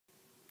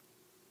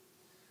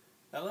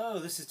Hello,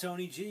 this is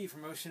Tony G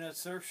from Oceanette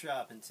Surf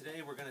Shop, and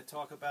today we're going to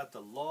talk about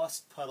the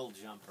Lost Puddle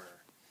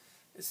Jumper.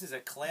 This is a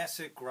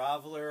classic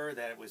groveler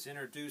that was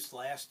introduced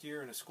last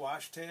year in a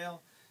squash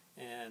tail,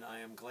 and I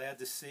am glad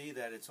to see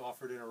that it's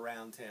offered in a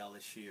round tail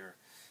this year.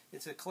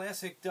 It's a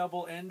classic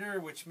double ender,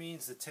 which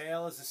means the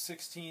tail is a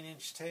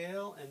 16-inch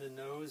tail and the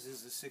nose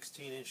is a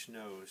 16-inch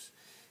nose.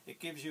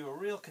 It gives you a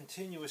real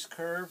continuous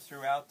curve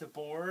throughout the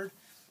board.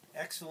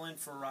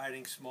 Excellent for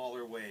riding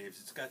smaller waves.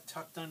 It's got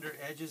tucked under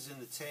edges in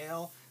the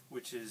tail,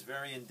 which is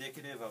very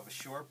indicative of a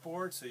short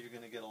board, so you're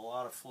going to get a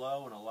lot of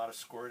flow and a lot of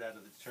squirt out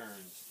of the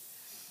turns.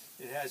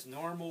 It has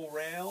normal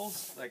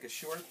rails like a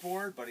short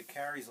board, but it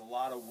carries a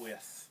lot of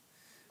width.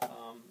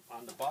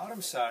 On the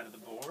bottom side of the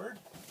board,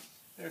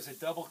 there's a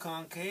double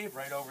concave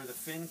right over the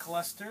fin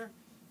cluster.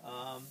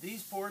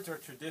 These boards are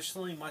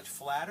traditionally much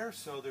flatter,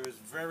 so there's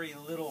very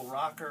little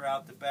rocker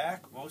out the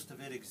back. Most of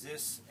it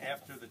exists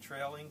after the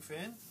trailing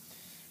fin.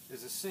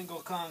 There's a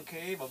single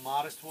concave, a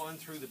modest one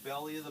through the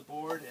belly of the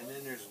board, and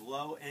then there's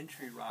low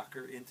entry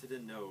rocker into the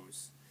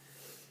nose.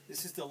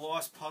 This is the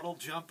Lost Puddle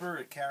Jumper.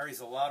 It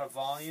carries a lot of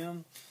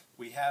volume.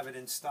 We have it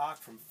in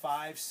stock from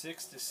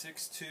 5'6" to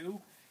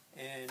 6'2",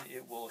 and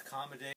it will accommodate